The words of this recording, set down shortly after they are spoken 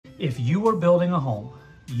If you are building a home,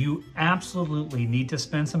 you absolutely need to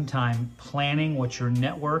spend some time planning what your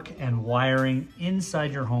network and wiring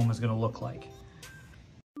inside your home is going to look like.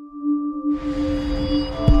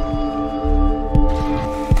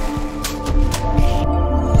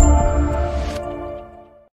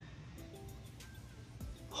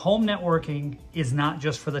 Home networking is not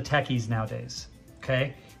just for the techies nowadays,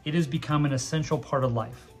 okay? It has become an essential part of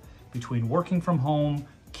life. Between working from home,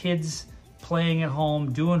 kids playing at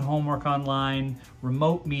home, doing homework online,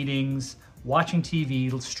 remote meetings, watching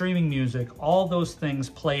TV, streaming music, all those things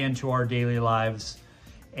play into our daily lives.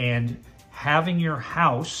 And having your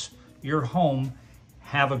house, your home,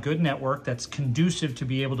 have a good network that's conducive to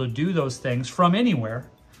be able to do those things from anywhere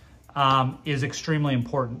is extremely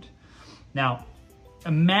important. Now,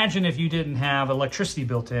 imagine if you didn't have electricity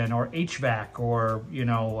built in, or HVAC, or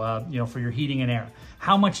for your heating and air.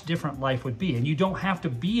 How much different life would be. And you don't have to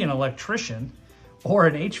be an electrician or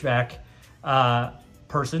an HVAC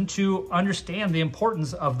person to understand the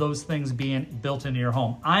importance of those things being built into your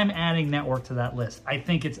home. I'm adding network to that list. I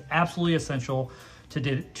think it's absolutely essential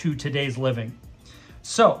to today's living.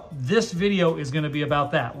 So this video is going to be about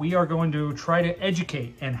that. We are going to try to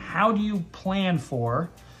educate, and how do you plan for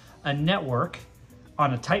a network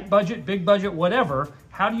on a tight budget, big budget, whatever.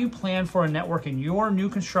 How do you plan for a network in your new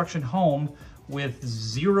construction home with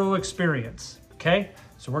zero experience? Okay,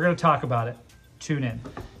 so we're going to talk about it. Tune in.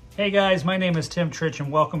 Hey guys, my name is Tim Tritch,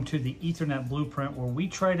 and welcome to the Ethernet Blueprint, where we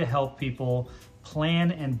try to help people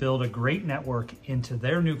plan and build a great network into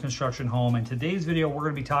their new construction home. In today's video, we're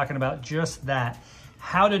going to be talking about just that.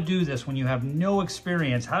 How to do this when you have no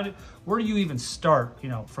experience. Where do you even start?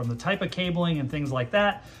 From the type of cabling and things like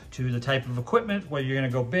that, to the type of equipment, whether you're going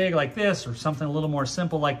to go big like this or something a little more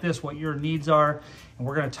simple like this, what your needs are. And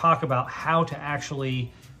we're going to talk about how to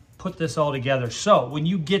actually put this all together. So when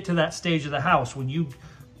you get to that stage of the house, when you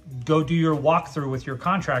go do your walkthrough with your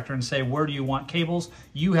contractor and say, where do you want cables?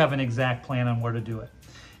 You have an exact plan on where to do it.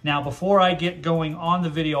 Now, before I get going on the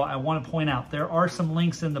video, I want to point out there are some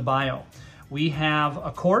links in the bio. We have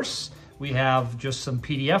a course, we have just some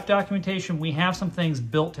PDF documentation, we have some things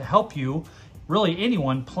built to help you, really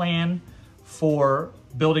anyone, plan for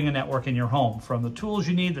building a network in your home. From the tools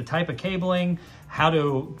you need, the type of cabling, how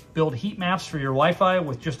to build heat maps for your Wi-Fi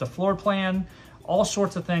with just a floor plan, all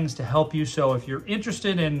sorts of things to help you. So if you're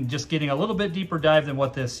interested in just getting a little bit deeper dive than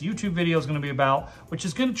what this YouTube video is going to be about, which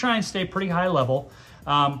is going to try and stay pretty high level,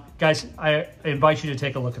 guys, I invite you to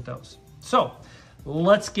take a look at those. So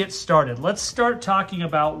let's get started. Let's start talking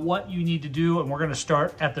about what you need to do, and we're going to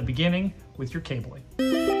start at the beginning with your cabling.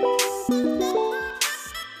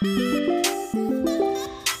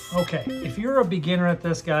 Okay, if you're a beginner at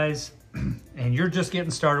this, guys, and you're just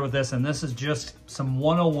getting started with this, and this is just some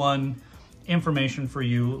 101 information for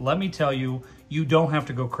you, let me tell you, you don't have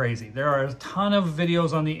to go crazy. There are a ton of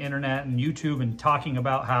videos on the internet and YouTube and talking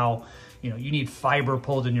about how you need fiber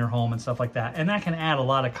pulled in your home and stuff like that, and that can add a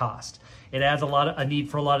lot of cost. It adds a need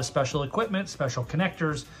for a lot of special equipment, special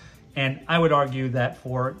connectors, and I would argue that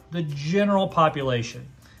for the general population,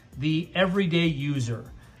 the everyday user,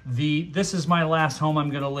 this is my last home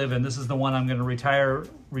I'm going to live in, this is the one I'm going to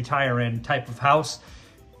retire in type of house,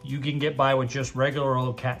 you can get by with just regular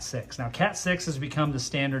old Cat 6. Now, Cat 6 has become the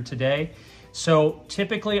standard today, so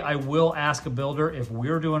typically I will ask a builder, if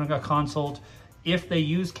we're doing a consult, if they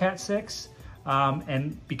use Cat 6,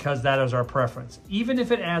 and because that is our preference. Even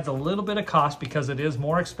if it adds a little bit of cost, because it is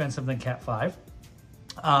more expensive than Cat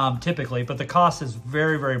 5, typically, but the cost is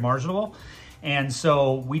very, very marginal. And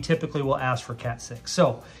so we typically will ask for Cat 6.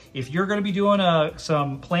 So if you're going to be doing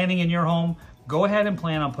some planning in your home, go ahead and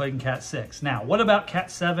plan on putting Cat 6. Now, what about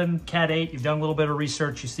Cat 7, Cat 8? You've done a little bit of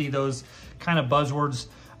research. You see those kind of buzzwords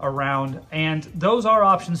around, and those are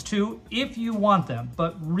options too if you want them.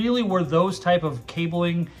 But really, where those type of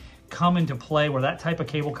cabling come into play, where that type of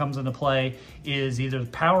cable comes into play, is either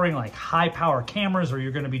powering like high power cameras, or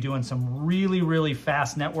you're going to be doing some really, really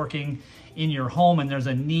fast networking in your home, and there's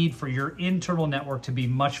a need for your internal network to be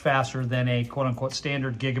much faster than a quote unquote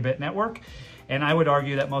standard gigabit network. And I would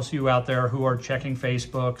argue that most of you out there who are checking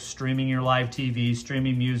Facebook, streaming your live TV,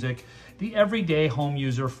 streaming music, the everyday home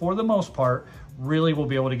user, for the most part, really will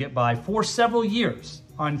be able to get by for several years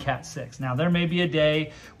on Cat 6. Now, there may be a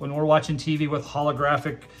day when we're watching TV with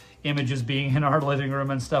holographic images being in our living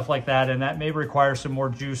room and stuff like that, and that may require some more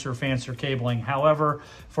juice or fancier cabling. However,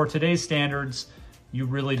 for today's standards, you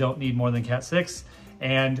really don't need more than Cat 6.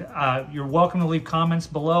 And you're welcome to leave comments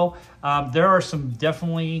below. There are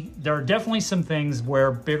definitely some things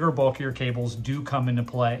where bigger, bulkier cables do come into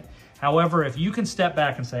play. However, if you can step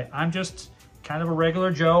back and say, I'm just kind of a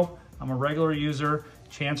regular Joe, I'm a regular user,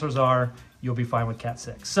 chances are you'll be fine with Cat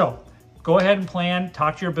 6. So go ahead and plan,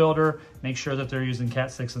 talk to your builder, make sure that they're using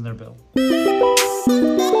Cat 6 in their build.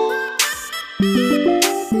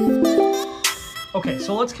 Okay,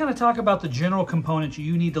 so let's kind of talk about the general components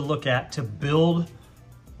you need to look at to build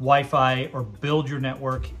Wi-Fi or build your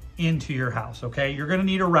network into your house, okay? You're gonna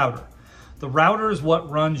need a router. The router is what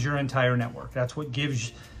runs your entire network. That's what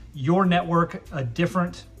gives your network a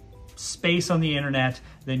different space on the internet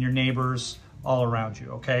than your neighbors all around you,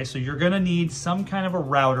 okay? So you're gonna need some kind of a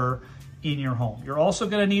router in your home. You're also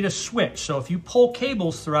gonna need a switch. So if you pull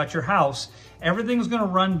cables throughout your house, everything's gonna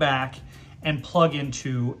run back and plug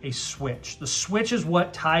into a switch. The switch is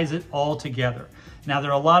what ties it all together. Now, there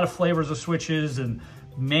are a lot of flavors of switches and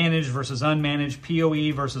managed versus unmanaged,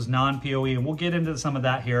 PoE versus non-PoE, and we'll get into some of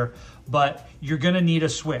that here, but you're gonna need a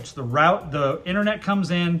switch. The internet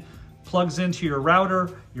comes in, plugs into your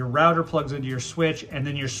router plugs into your switch, and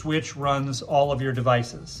then your switch runs all of your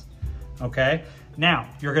devices, okay? Now,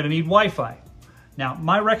 you're gonna need Wi-Fi. Now,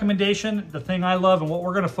 my recommendation, the thing I love and what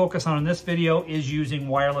we're gonna focus on in this video is using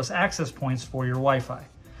wireless access points for your Wi-Fi.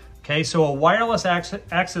 Okay, so a wireless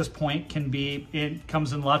access point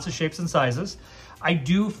comes in lots of shapes and sizes. I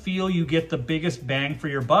do feel you get the biggest bang for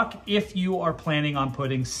your buck if you are planning on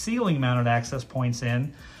putting ceiling mounted access points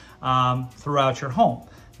in throughout your home.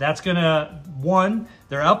 That's gonna, one,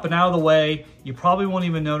 they're up and out of the way. You probably won't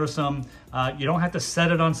even notice them. You don't have to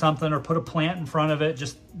set it on something or put a plant in front of it,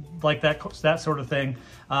 just like that sort of thing.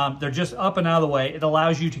 They're just up and out of the way. It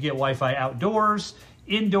allows you to get Wi-Fi outdoors,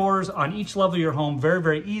 indoors, on each level of your home, very,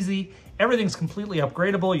 very easy. Everything's completely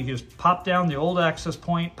upgradable. You can just pop down the old access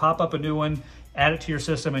point, pop up a new one, add it to your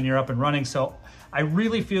system, and you're up and running. So I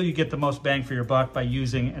really feel you get the most bang for your buck by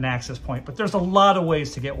using an access point. But there's a lot of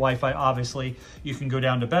ways to get Wi-Fi, obviously. You can go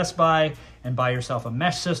down to Best Buy and buy yourself a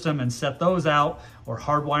mesh system and set those out or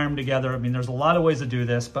hardwire them together. I mean, there's a lot of ways to do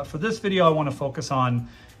this, but for this video, I want to focus on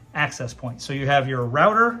access points. So you have your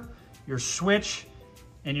router, your switch,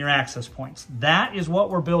 and your access points. That is what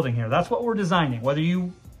we're building here. That's what we're designing. Whether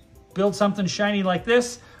you build something shiny like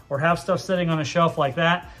this or have stuff sitting on a shelf like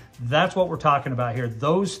that, that's what we're talking about here.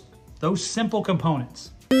 Those simple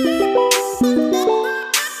components.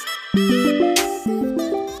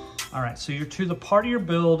 All right, so you're to the part of your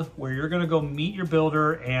build where you're gonna go meet your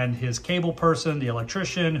builder and his cable person, the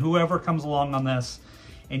electrician, whoever comes along on this,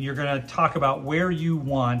 and you're gonna talk about where you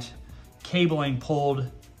want cabling pulled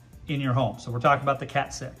in your home. So we're talking about the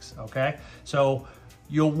Cat 6, okay? So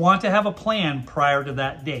you'll want to have a plan prior to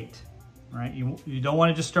that date, right? You don't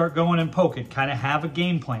wanna just start going and poke it, kind of have a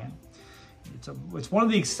game plan. It's one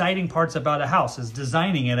of the exciting parts about a house is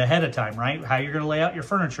designing it ahead of time, right? How you're gonna lay out your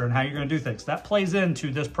furniture and how you're gonna do things. That plays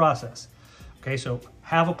into this process. Okay, so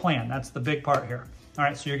have a plan. That's the big part here. All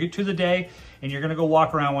right, so you get to the day and you're gonna go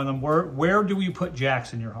walk around with them. Where do we put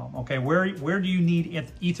jacks in your home? Okay, where do you need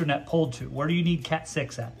Ethernet pulled to? Where do you need Cat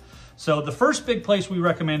 6 at? So the first big place we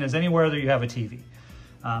recommend is anywhere that you have a TV.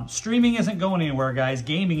 Streaming isn't going anywhere, guys.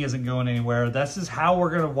 Gaming isn't going anywhere. This is how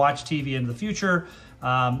we're gonna watch TV in the future.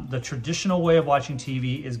 The traditional way of watching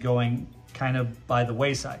TV is going kind of by the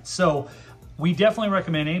wayside. So we definitely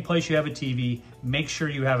recommend any place you have a TV, make sure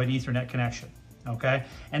you have an Ethernet connection, okay?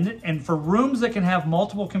 And for rooms that can have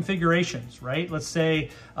multiple configurations, right? Let's say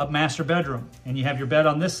a master bedroom and you have your bed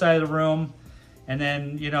on this side of the room and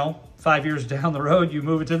then, 5 years down the road, you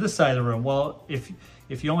move it to this side of the room. Well,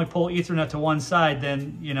 if you only pull Ethernet to one side,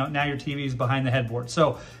 then now your TV is behind the headboard.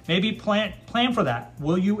 So maybe plan for that.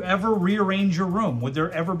 Will you ever rearrange your room? Would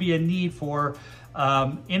there ever be a need for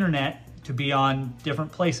internet to be on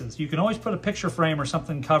different places? You can always put a picture frame or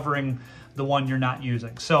something covering the one you're not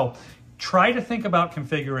using. So try to think about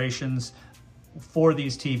configurations for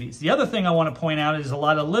these TVs. The other thing I want to point out is a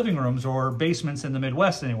lot of living rooms or basements in the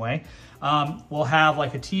Midwest anyway, will have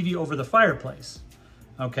like a TV over the fireplace.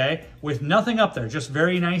 Okay, with nothing up there, just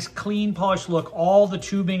very nice, clean, polished look. All the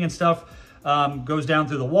tubing and stuff goes down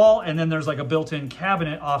through the wall, and then there's like a built-in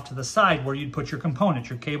cabinet off to the side where you'd put your components,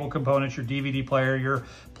 your cable components, your DVD player, your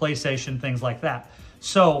PlayStation, things like that.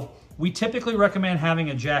 So we typically recommend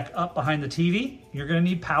having a jack up behind the TV. You're gonna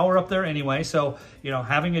need power up there anyway, so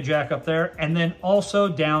having a jack up there, and then also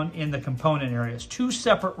down in the component areas. 2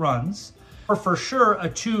 separate runs, or for sure a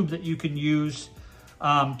tube that you can use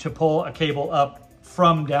to pull a cable up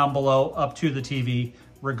from down below up to the TV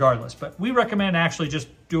regardless. But we recommend actually just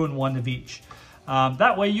doing one of each.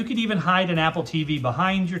 That way you could even hide an Apple TV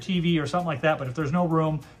behind your TV or something like that, but if there's no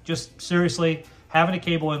room, just seriously having a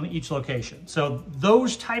cable in each location. So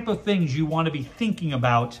those type of things you want to be thinking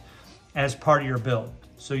about as part of your build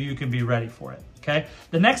so you can be ready for it, okay?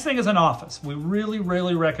 The next thing is an office. We really,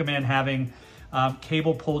 really recommend having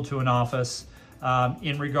cable pulled to an office.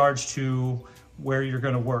 in regards to where you're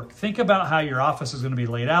going to work. Think about how your office is going to be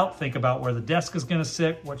laid out. Think about where the desk is going to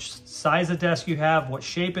sit, what size of desk you have, what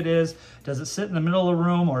shape it is. Does it sit in the middle of the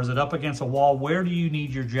room or is it up against a wall? Where do you need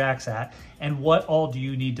your jacks at? And what all do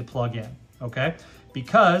you need to plug in? Okay?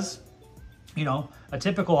 Because, you know, a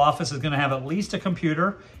typical office is going to have at least a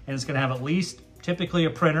computer, and it's going to have at least typically a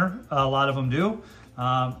printer. A lot of them do.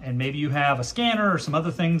 And maybe you have a scanner or some other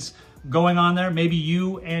things going on there. Maybe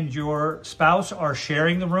you and your spouse are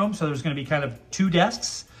sharing the room, so there's going to be kind of two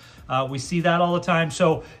desks. We see that all the time.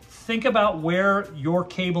 So think about where your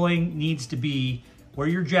cabling needs to be, where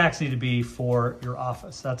your jacks need to be for your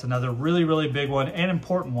office. That's another really, really big one and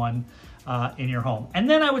important one in your home. And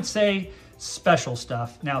then I would say special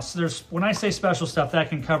stuff. Now, so when I say special stuff, that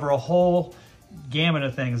can cover a whole gamut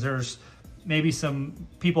of things. There's maybe some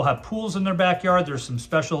people have pools in their backyard. There's some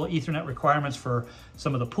special Ethernet requirements for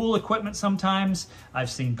some of the pool equipment sometimes. I've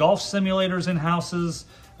seen golf simulators in houses.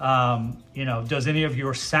 You know, does any of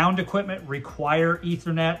your sound equipment require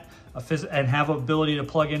Ethernet and have ability to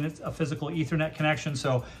plug in a physical Ethernet connection?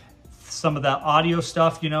 So some of that audio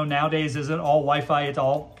stuff, you know, nowadays isn't all Wi-Fi. It's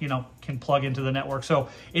all, you know, can plug into the network. So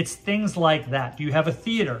it's things like that. Do you have a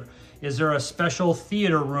theater? Is there a special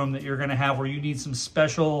theater room that you're going to have where you need some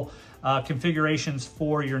special configurations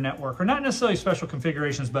for your network? Or not necessarily special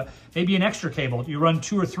configurations, but maybe an extra cable. You run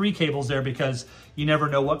 2 or 3 cables there because you never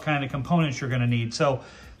know what kind of components you're going to need. So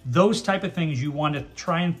those type of things you want to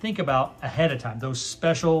try and think about ahead of time, those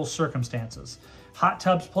special circumstances. Hot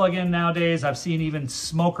tubs plug in nowadays. I've seen even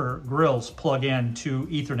smoker grills plug in to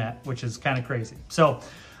Ethernet, which is kind of crazy. So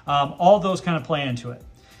all those kind of play into it.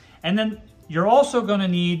 And then you're also going to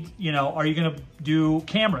need, you know, are you going to do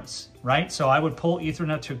cameras, right? So I would pull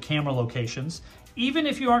Ethernet to camera locations. Even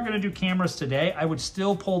if you aren't going to do cameras today, I would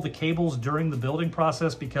still pull the cables during the building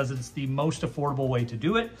process because it's the most affordable way to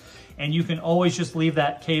do it. And you can always just leave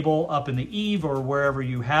that cable up in the eave or wherever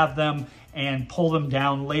you have them and pull them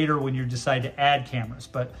down later when you decide to add cameras.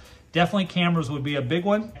 But definitely cameras would be a big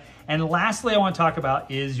one. And lastly, I want to talk about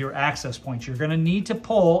is your access points. You're going to need to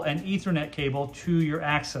pull an Ethernet cable to your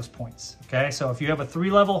access points. Okay, so if you have a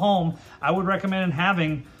 3-level home, I would recommend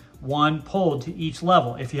having one pulled to each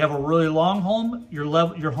level. If you have a really long home,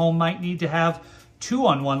 your home might need to have 2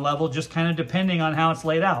 on one level, just kind of depending on how it's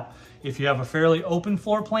laid out. If you have a fairly open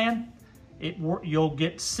floor plan, you'll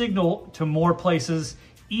get signal to more places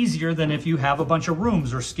easier than if you have a bunch of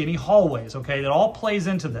rooms or skinny hallways, okay? That all plays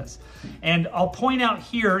into this. And I'll point out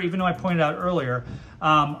here, even though I pointed out earlier,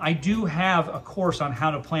 I do have a course on how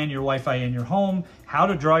to plan your Wi-Fi in your home, how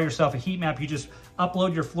to draw yourself a heat map. You just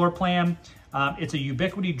upload your floor plan. It's a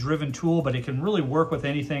Ubiquiti-driven tool, but it can really work with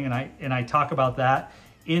anything, and I talk about that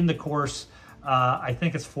in the course. I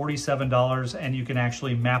think it's $47, and you can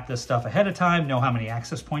actually map this stuff ahead of time, know how many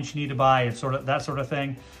access points you need to buy, and that sort of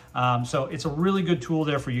thing. So it's a really good tool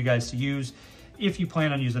there for you guys to use if you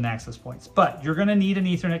plan on using access points. But you're going to need an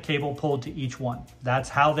Ethernet cable pulled to each one. That's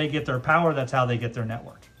how they get their power. That's how they get their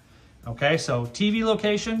network. Okay, so TV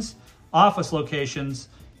locations, office locations,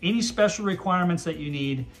 any special requirements that you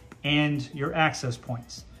need, and your access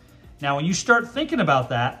points. Now, when you start thinking about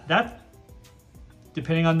that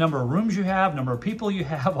depending on number of rooms you have, number of people you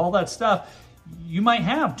have, all that stuff, you might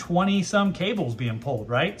have 20 some cables being pulled,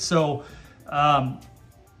 right? So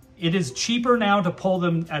it is cheaper now to pull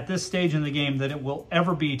them at this stage in the game than it will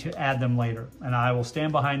ever be to add them later. And I will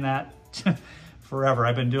stand behind that forever.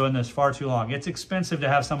 I've been doing this far too long. It's expensive to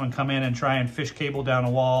have someone come in and try and fish cable down a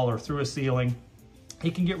wall or through a ceiling.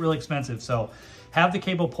 It can get really expensive. So have the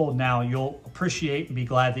cable pulled now. You'll appreciate and be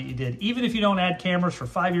glad that you did. Even if you don't add cameras for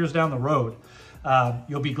 5 years down the road,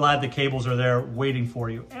 you'll be glad the cables are there waiting for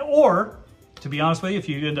you. Or, to be honest with you, if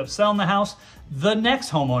you end up selling the house, the next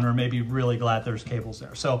homeowner may be really glad there's cables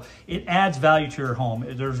there. So it adds value to your home.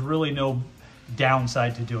 There's really no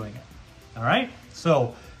downside to doing it. All right?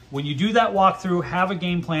 So when you do that walkthrough, have a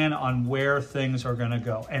game plan on where things are going to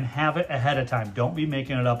go and have it ahead of time. Don't be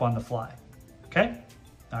making it up on the fly. Okay?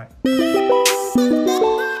 All right.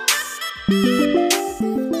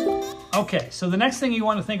 Okay, so the next thing you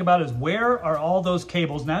want to think about is where are all those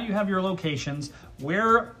cables? Now you have your locations.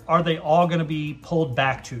 Where are they all going to be pulled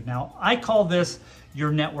back to? Now, I call this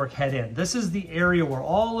your network head end. This is the area where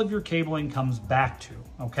all of your cabling comes back to,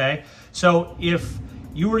 okay? So if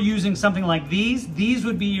you were using something like these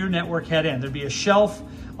would be your network head end. There'd be a shelf.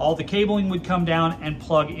 All the cabling would come down and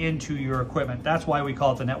plug into your equipment. That's why we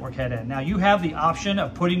call it the network head end. Now, you have the option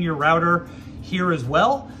of putting your router here as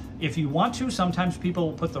well. If you want to, sometimes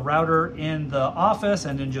people put the router in the office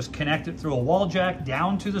and then just connect it through a wall jack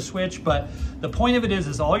down to the switch. But the point of it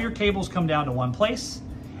is all your cables come down to one place,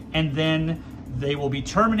 and then they will be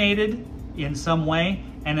terminated in some way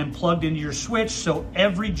and then plugged into your switch, so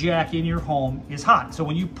every jack in your home is hot. So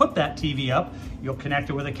when you put that TV up, you'll connect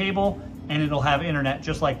it with a cable and it'll have internet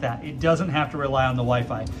just like that. It doesn't have to rely on the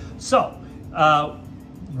Wi-Fi. So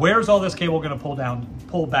where's all this cable going to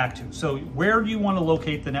pull back to? So where do you want to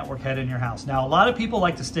locate the network head in your house? Now, a lot of people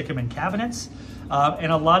like to stick them in cabinets,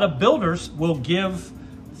 and a lot of builders will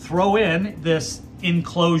throw in this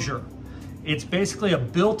enclosure. It's basically a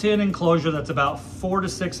built-in enclosure that's about 4 to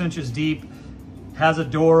 6 inches deep, has a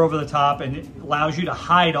door over the top, and it allows you to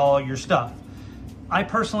hide all your stuff. I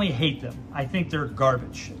personally hate them. I think they're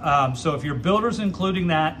garbage. So if your builder's including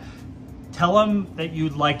that, tell them that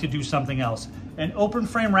you'd like to do something else. An open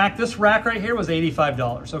frame rack, this rack right here was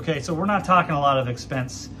 $85. Okay, so we're not talking a lot of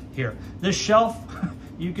expense here. This shelf,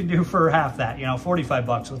 you can do for half that, you know, 45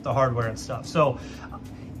 bucks with the hardware and stuff. So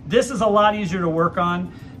this is a lot easier to work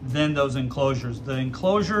on than those enclosures. The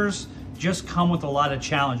enclosures just come with a lot of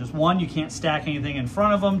challenges. 1, you can't stack anything in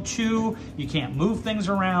front of them. 2, you can't move things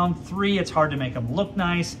around. 3, it's hard to make them look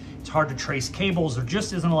nice. It's hard to trace cables. There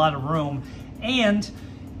just isn't a lot of room. And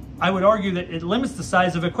I would argue that it limits the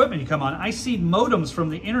size of equipment you come on. I see modems from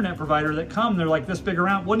the internet provider that come, they're like this big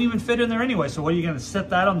around, wouldn't even fit in there anyway. So what are you gonna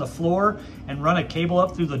set that on the floor and run a cable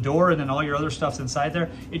up through the door and then all your other stuff's inside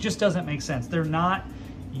there? It just doesn't make sense. They're not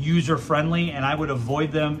user-friendly, and I would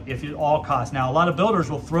avoid them if at all costs. Now, a lot of builders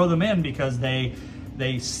will throw them in because they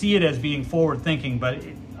see it as being forward-thinking, but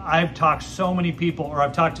I've talked to so many people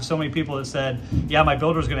that said, yeah, my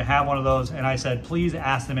builder's gonna have one of those, and I said, please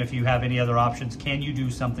ask them if you have any other options. Can you do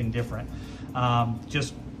something different?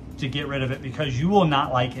 Just to get rid of it, because you will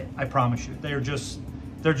not like it, I promise you. They're just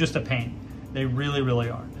a pain. They really, really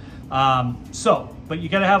are. But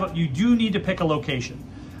you do need to pick a location.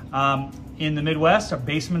 In the Midwest, our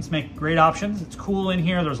basements make great options. It's cool in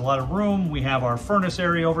here. There's a lot of room. We have our furnace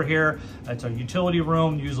area over here. It's a utility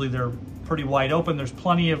room. Usually they're pretty wide open. There's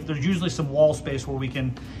usually some wall space where we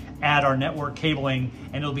can add our network cabling,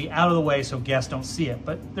 and it'll be out of the way so guests don't see it.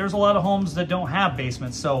 But there's a lot of homes that don't have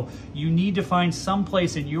basements, so you need to find some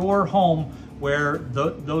place in your home where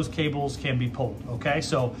those cables can be pulled, okay?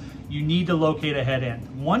 So you need to locate a head end.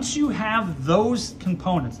 Once you have those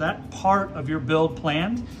components, that part of your build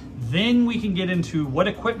planned, then we can get into what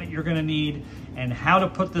equipment you're gonna need and how to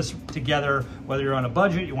put this together, whether you're on a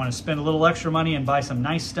budget, you wanna spend a little extra money and buy some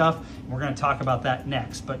nice stuff. We're gonna talk about that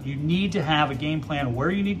next. But you need to have a game plan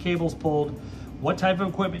where you need cables pulled, what type of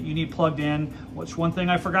equipment you need plugged in. Which one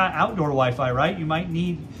thing I forgot, outdoor Wi-Fi, right? You might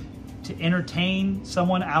need to entertain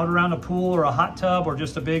someone out around a pool or a hot tub or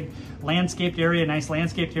just a big landscaped area, nice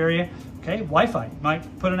landscaped area. Okay, Wi-Fi, you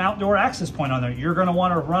might put an outdoor access point on there. You're gonna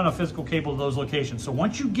wanna run a physical cable to those locations. So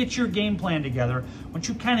once you get your game plan together, once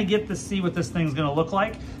you kind of get to see what this thing's gonna look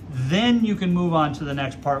like, then you can move on to the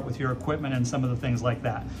next part with your equipment and some of the things like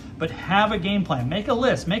that. But have a game plan, make a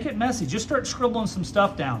list, make it messy, just start scribbling some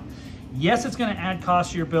stuff down. Yes, it's gonna add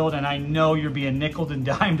cost to your build, and I know you're being nickeled and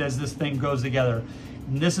dimed as this thing goes together.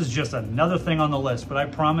 And this is just another thing on the list, but I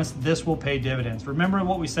promise this will pay dividends. Remember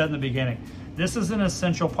what we said in the beginning. This is an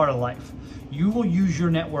essential part of life. You will use your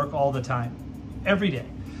network all the time, every day.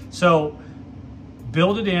 So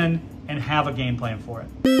build it in and have a game plan for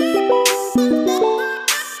it.